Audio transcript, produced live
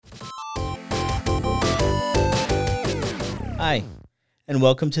Hi, and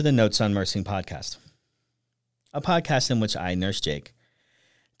welcome to the Notes on Nursing podcast, a podcast in which I, Nurse Jake,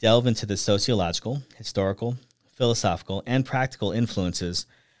 delve into the sociological, historical, philosophical, and practical influences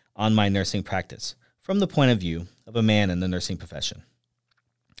on my nursing practice from the point of view of a man in the nursing profession.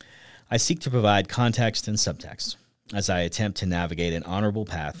 I seek to provide context and subtext as I attempt to navigate an honorable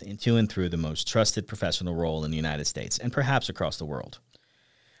path into and through the most trusted professional role in the United States and perhaps across the world.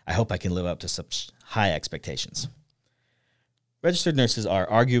 I hope I can live up to such high expectations. Registered nurses are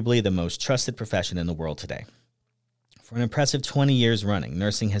arguably the most trusted profession in the world today. For an impressive 20 years running,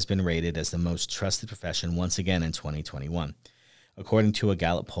 nursing has been rated as the most trusted profession once again in 2021, according to a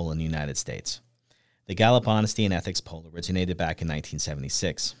Gallup poll in the United States. The Gallup Honesty and Ethics poll originated back in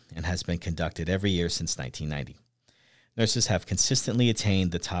 1976 and has been conducted every year since 1990. Nurses have consistently attained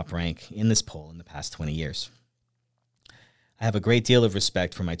the top rank in this poll in the past 20 years. I have a great deal of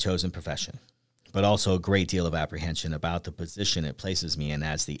respect for my chosen profession, but also a great deal of apprehension about the position it places me in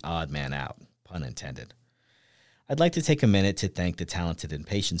as the odd man out, pun intended. I'd like to take a minute to thank the talented and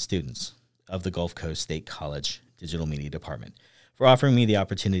patient students of the Gulf Coast State College Digital Media Department for offering me the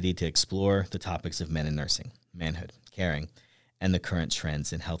opportunity to explore the topics of men in nursing, manhood, caring, and the current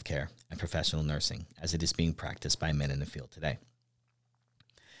trends in healthcare and professional nursing as it is being practiced by men in the field today.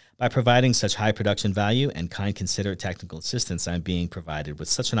 By providing such high production value and kind, considerate technical assistance, I'm being provided with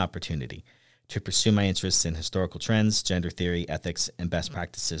such an opportunity to pursue my interests in historical trends, gender theory, ethics, and best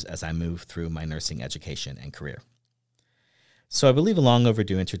practices as I move through my nursing education and career. So I believe a long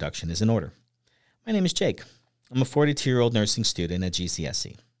overdue introduction is in order. My name is Jake. I'm a 42-year-old nursing student at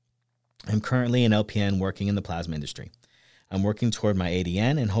GCSE. I'm currently an LPN working in the plasma industry. I'm working toward my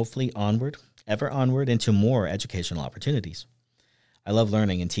ADN and hopefully ever onward into more educational opportunities. I love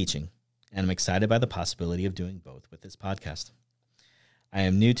learning and teaching, and I'm excited by the possibility of doing both with this podcast. I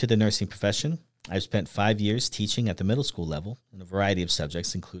am new to the nursing profession. I've spent 5 years teaching at the middle school level in a variety of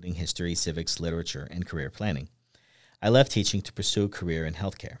subjects, including history, civics, literature, and career planning. I left teaching to pursue a career in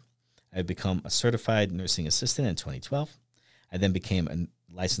healthcare. I've become a certified nursing assistant in 2012. I then became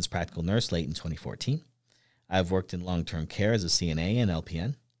a licensed practical nurse late in 2014. I've worked in long-term care as a CNA and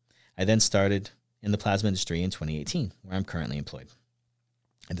LPN. I then started in the plasma industry in 2018, where I'm currently employed.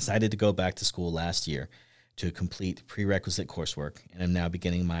 I decided to go back to school last year to complete prerequisite coursework, and am now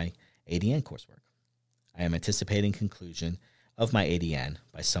beginning my ADN coursework. I am anticipating conclusion of my ADN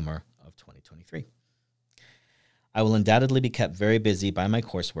by summer of 2023. I will undoubtedly be kept very busy by my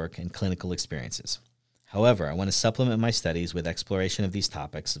coursework and clinical experiences. However, I want to supplement my studies with exploration of these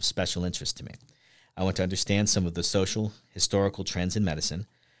topics of special interest to me. I want to understand some of the social, historical trends in medicine.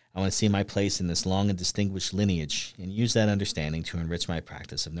 I want to see my place in this long and distinguished lineage and use that understanding to enrich my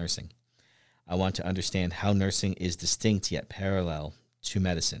practice of nursing. I want to understand how nursing is distinct yet parallel to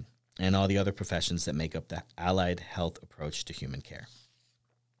medicine and all the other professions that make up the allied health approach to human care.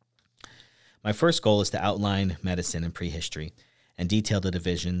 My first goal is to outline medicine in prehistory and detail the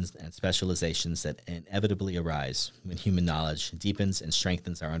divisions and specializations that inevitably arise when human knowledge deepens and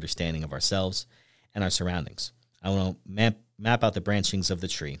strengthens our understanding of ourselves and our surroundings. I want to map out the branchings of the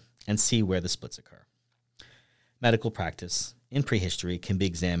tree and see where the splits occur. Medical practice in prehistory can be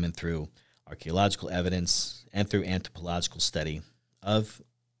examined through archaeological evidence and through anthropological study of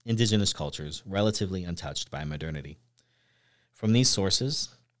indigenous cultures relatively untouched by modernity. From these sources,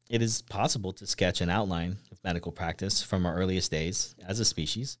 it is possible to sketch an outline of medical practice from our earliest days as a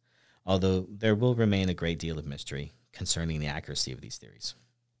species, although there will remain a great deal of mystery concerning the accuracy of these theories.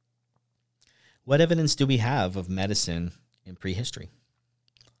 What evidence do we have of medicine in prehistory?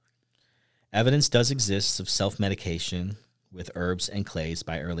 Evidence does exist of self-medication with herbs and clays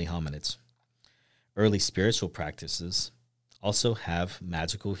by early hominids. Early spiritual practices also have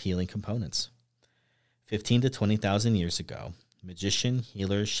magical healing components. 15 to 20,000 years ago, magician,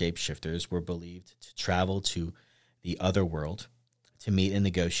 healers, shapeshifters were believed to travel to the other world to meet and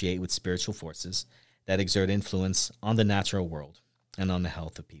negotiate with spiritual forces that exert influence on the natural world and on the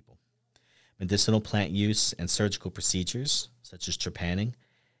health of people. Medicinal plant use and surgical procedures, such as trepanning,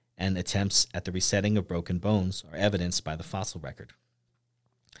 and attempts at the resetting of broken bones are evidenced by the fossil record.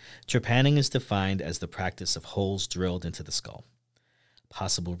 Trepanning is defined as the practice of holes drilled into the skull.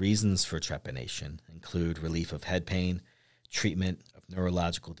 Possible reasons for trepanation include relief of head pain, treatment of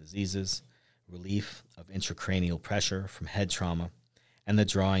neurological diseases, relief of intracranial pressure from head trauma, and the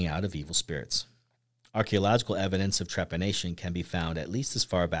drawing out of evil spirits. Archaeological evidence of trepanation can be found at least as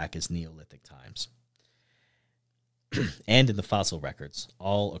far back as Neolithic times, and in the fossil records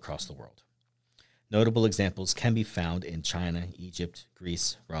all across the world. Notable examples can be found in China, Egypt,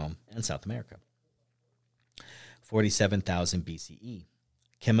 Greece, Rome, and South America. 47,000 BCE,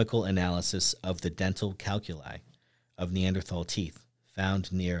 chemical analysis of the dental calculi of Neanderthal teeth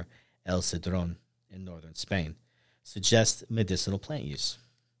found near El Cedron in northern Spain suggest medicinal plant use.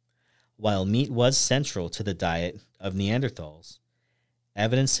 While meat was central to the diet of Neanderthals,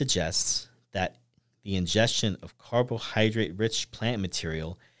 evidence suggests that the ingestion of carbohydrate-rich plant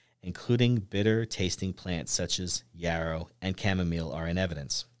material, including bitter-tasting plants such as yarrow and chamomile, are in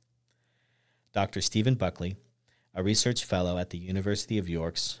evidence. Dr. Stephen Buckley, a research fellow at the University of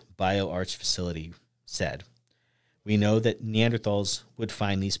York's BioArch facility, said, "We know that Neanderthals would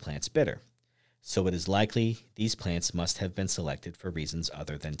find these plants bitter, so it is likely these plants must have been selected for reasons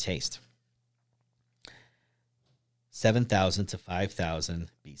other than taste." 7,000 to 5,000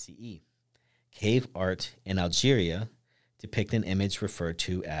 BCE. Cave art in Algeria depict an image referred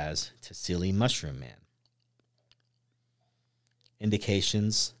to as Tassili Mushroom Man.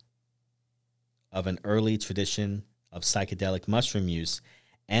 Indications of an early tradition of psychedelic mushroom use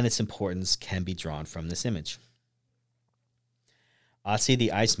and its importance can be drawn from this image. Otzi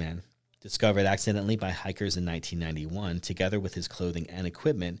the Iceman, discovered accidentally by hikers in 1991, together with his clothing and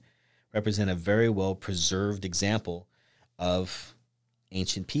equipment, represent a very well-preserved example of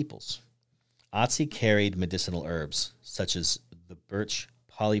ancient peoples. Otzi carried medicinal herbs, such as the birch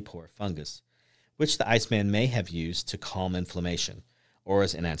polypore fungus, which the Iceman may have used to calm inflammation or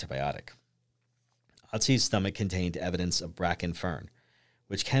as an antibiotic. Otzi's stomach contained evidence of bracken fern,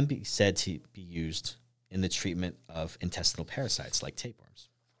 which can be said to be used in the treatment of intestinal parasites like tapeworms.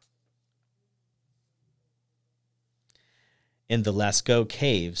 In the Lascaux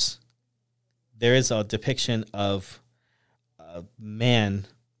caves, there is a depiction of a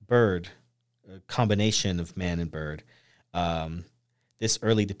man-bird, a combination of man and bird. This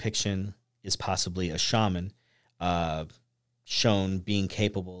early depiction is possibly a shaman shown being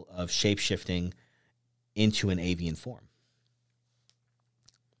capable of shape-shifting into an avian form.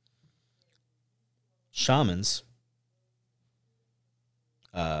 Shamans,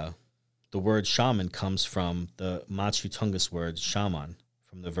 the word shaman comes from the Machu Tungus word shaman,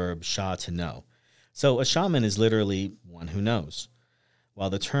 from the verb sha, to know. So a shaman is literally one who knows, while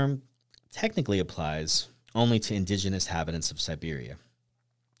the term technically applies only to indigenous inhabitants of Siberia.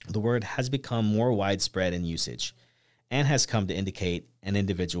 The word has become more widespread in usage and has come to indicate an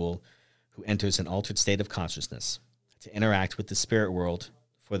individual who enters an altered state of consciousness to interact with the spirit world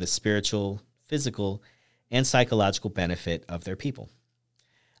for the spiritual, physical, and psychological benefit of their people.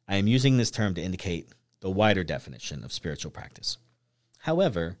 I am using this term to indicate the wider definition of spiritual practice.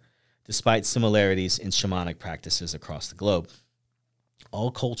 However, despite similarities in shamanic practices across the globe,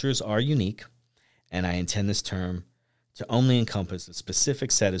 all cultures are unique, and I intend this term to only encompass a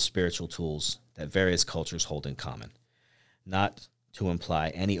specific set of spiritual tools that various cultures hold in common, not to imply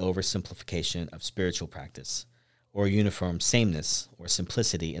any oversimplification of spiritual practice or uniform sameness or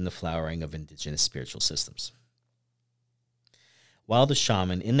simplicity in the flowering of indigenous spiritual systems. While the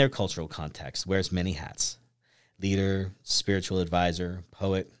shaman, in their cultural context, wears many hats: leader, spiritual advisor,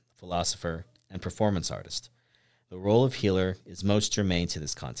 poet, philosopher, and performance artist, the role of healer is most germane to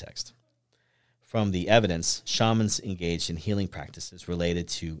this context. From the evidence, shamans engaged in healing practices related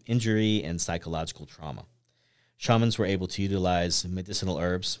to injury and psychological trauma. Shamans were able to utilize medicinal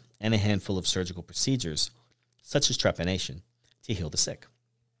herbs and a handful of surgical procedures, such as trepanation, to heal the sick.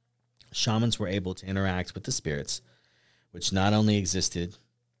 Shamans were able to interact with the spirits, which not only existed,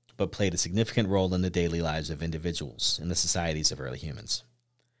 but played a significant role in the daily lives of individuals in the societies of early humans.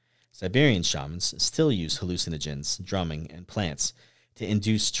 Siberian shamans still use hallucinogens, drumming, and plants to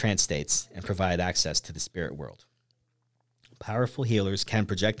induce trance states and provide access to the spirit world. Powerful healers can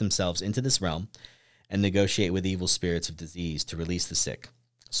project themselves into this realm and negotiate with evil spirits of disease to release the sick,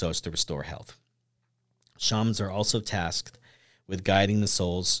 so as to restore health. Shamans are also tasked with guiding the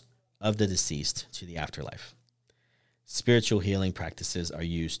souls of the deceased to the afterlife. Spiritual healing practices are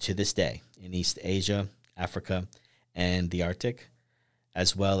used to this day in East Asia, Africa, and the Arctic,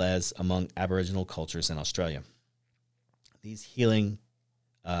 as well as among Aboriginal cultures in Australia. These healing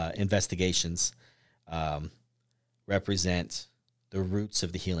investigations represent the roots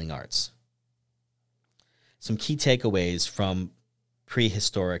of the healing arts. Some key takeaways from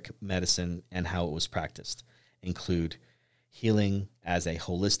prehistoric medicine and how it was practiced include healing as a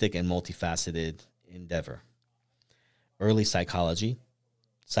holistic and multifaceted endeavor, early psychology,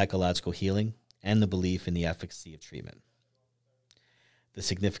 psychological healing, and the belief in the efficacy of treatment, the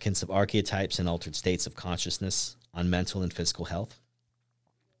significance of archetypes and altered states of consciousness on mental and physical health,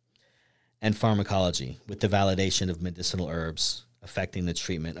 and pharmacology, with the validation of medicinal herbs affecting the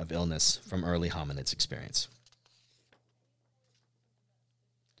treatment of illness from early hominids' experience.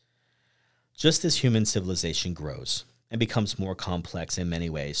 Just as human civilization grows and becomes more complex in many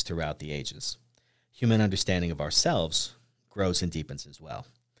ways throughout the ages, Human understanding of ourselves grows and deepens as well.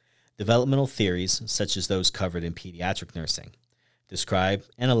 Developmental theories, such as those covered in pediatric nursing, describe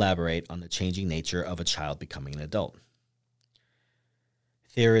and elaborate on the changing nature of a child becoming an adult.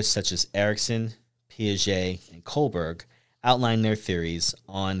 Theorists such as Erikson, Piaget, and Kohlberg outline their theories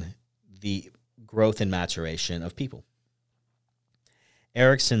on the growth and maturation of people.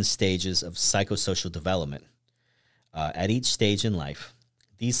 Erikson's stages of psychosocial development. At each stage in life,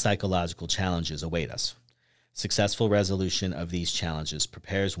 these psychological challenges await us. Successful resolution of these challenges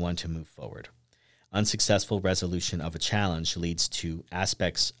prepares one to move forward. Unsuccessful resolution of a challenge leads to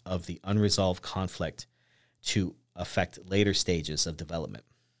aspects of the unresolved conflict to affect later stages of development.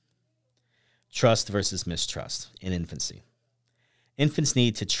 Trust versus mistrust in infancy. Infants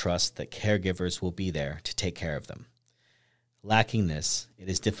need to trust that caregivers will be there to take care of them. Lacking this, it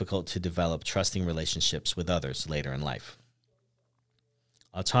is difficult to develop trusting relationships with others later in life.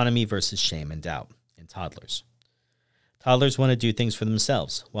 Autonomy versus shame and doubt in toddlers. Toddlers want to do things for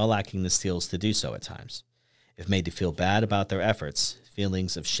themselves while lacking the skills to do so at times. If made to feel bad about their efforts,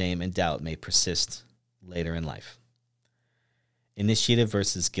 feelings of shame and doubt may persist later in life. Initiative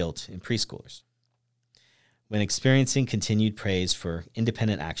versus guilt in preschoolers. When experiencing continued praise for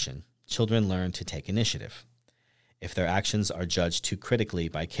independent action, children learn to take initiative. If their actions are judged too critically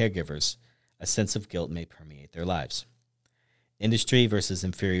by caregivers, a sense of guilt may permeate their lives. Industry versus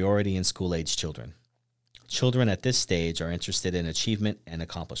inferiority in school-age children. Children at this stage are interested in achievement and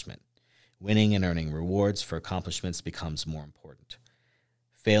accomplishment. Winning and earning rewards for accomplishments becomes more important.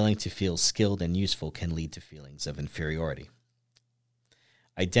 Failing to feel skilled and useful can lead to feelings of inferiority.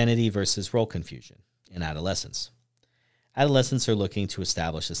 Identity versus role confusion in adolescence. Adolescents are looking to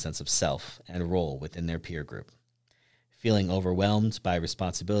establish a sense of self and role within their peer group. Feeling overwhelmed by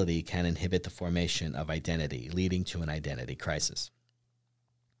responsibility can inhibit the formation of identity, leading to an identity crisis.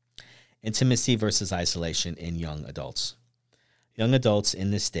 Intimacy versus isolation in young adults. Young adults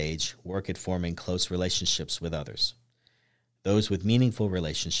in this stage work at forming close relationships with others. Those with meaningful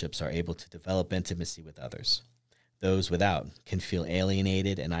relationships are able to develop intimacy with others. Those without can feel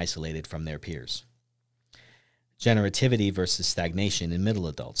alienated and isolated from their peers. Generativity versus stagnation in middle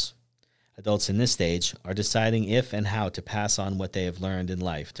adults. Adults in this stage are deciding if and how to pass on what they have learned in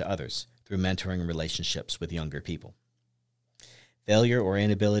life to others through mentoring relationships with younger people. Failure or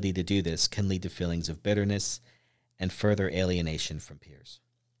inability to do this can lead to feelings of bitterness and further alienation from peers.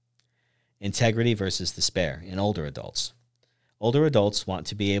 Integrity versus despair in older adults. Older adults want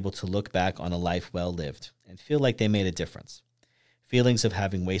to be able to look back on a life well lived and feel like they made a difference. Feelings of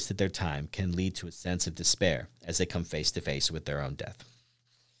having wasted their time can lead to a sense of despair as they come face to face with their own death.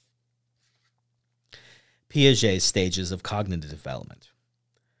 Piaget's stages of cognitive development.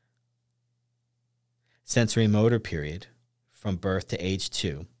 Sensory motor period, from birth to age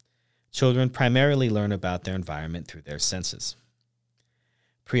 2, children primarily learn about their environment through their senses.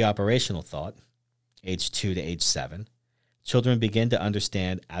 Pre-operational thought, age 2 to age 7, children begin to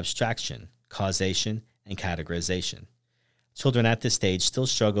understand abstraction, causation, and categorization. Children at this stage still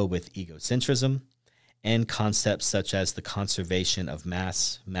struggle with egocentrism and concepts such as the conservation of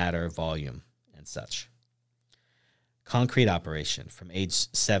mass, matter, volume, and such. Concrete operation from age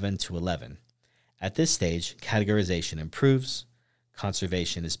 7 to 11. At this stage, categorization improves,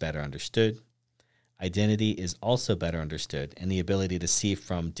 conservation is better understood, identity is also better understood, and the ability to see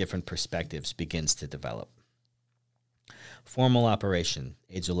from different perspectives begins to develop. Formal operation,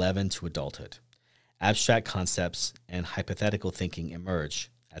 age 11 to adulthood. Abstract concepts and hypothetical thinking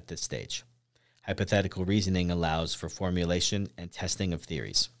emerge at this stage. Hypothetical reasoning allows for formulation and testing of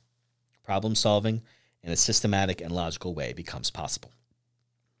theories. Problem solving in a systematic and logical way becomes possible.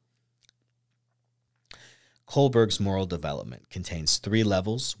 Kohlberg's moral development contains 3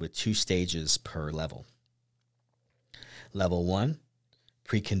 levels with 2 stages per level. Level 1,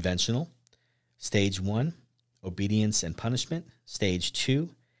 pre-conventional. Stage 1, obedience and punishment. Stage 2,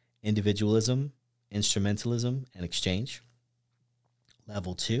 individualism, instrumentalism, and exchange.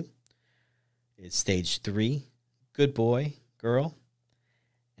 Level 2 is stage 3, good boy, girl.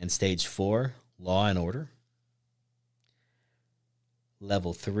 And stage 4, law and order.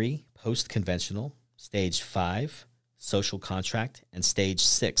 Level 3, post-conventional. Stage 5, social contract. And stage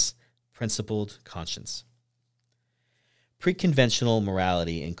 6, principled conscience. Pre-conventional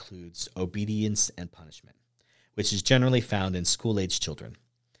morality includes obedience and punishment, which is generally found in school-age children.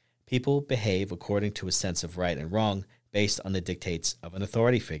 People behave according to a sense of right and wrong based on the dictates of an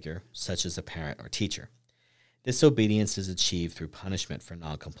authority figure, such as a parent or teacher. This obedience is achieved through punishment for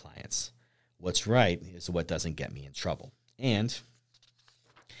noncompliance. What's right is what doesn't get me in trouble. And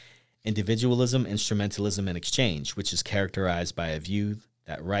individualism, instrumentalism, and exchange, which is characterized by a view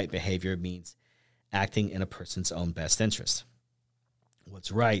that right behavior means acting in a person's own best interest.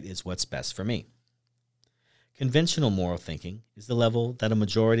 What's right is what's best for me. Conventional moral thinking is the level that a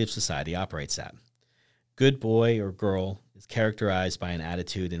majority of society operates at. Good boy or girl is characterized by an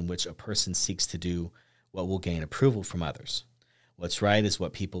attitude in which a person seeks to do what will gain approval from others. What's right is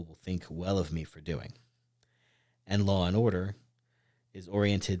what people will think well of me for doing. And law and order is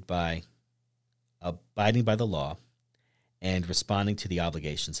oriented by abiding by the law and responding to the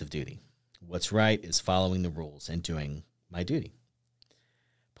obligations of duty. What's right is following the rules and doing my duty.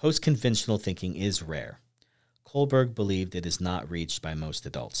 Post-conventional thinking is rare. Kohlberg believed it is not reached by most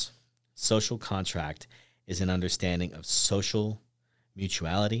adults. Social contract is an understanding of social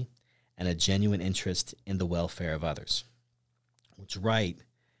mutuality and a genuine interest in the welfare of others. What's right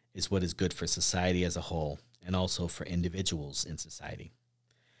is what is good for society as a whole and also for individuals in society.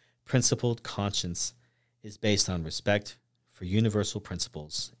 Principled conscience is based on respect for universal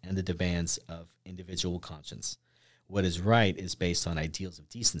principles and the demands of individual conscience. What is right is based on ideals of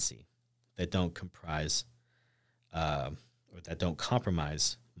decency that don't compromise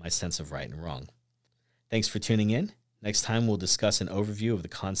my sense of right and wrong. Thanks for tuning in. Next time, we'll discuss an overview of the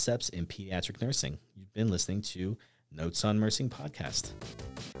concepts in pediatric nursing. You've been listening to Notes on Nursing podcast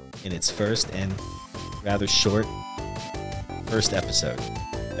in its first and rather short first episode.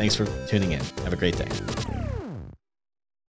 Thanks for tuning in. Have a great day.